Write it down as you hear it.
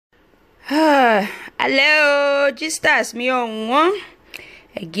Hello, Gistas, me owon.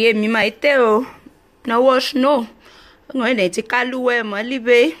 Give me my tail. No wash no. I'm going to take a look my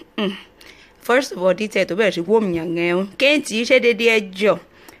libe. First of all, detail to be warm young. Can't you say the Joe?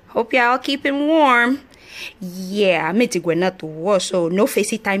 Hope y'all keep him warm. Yeah, I made to go not to wash, so no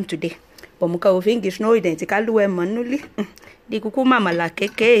facey time today. But muka uvingi snow identical lue manuli. Di kuku mama la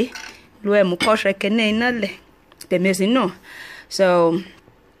keke. Lue mukosha kene nale. The missing no. So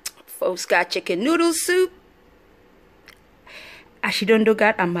folks got chicken noodle soup. Ashidondo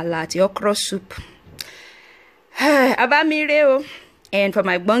got amalati okra soup. Abamireo. And for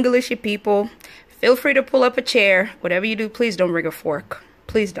my Bangladeshi people, feel free to pull up a chair. Whatever you do, please don't bring a fork.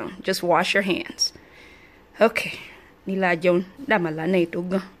 Please don't. Just wash your hands. Okay. Nila Joan, damala na ito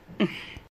ga.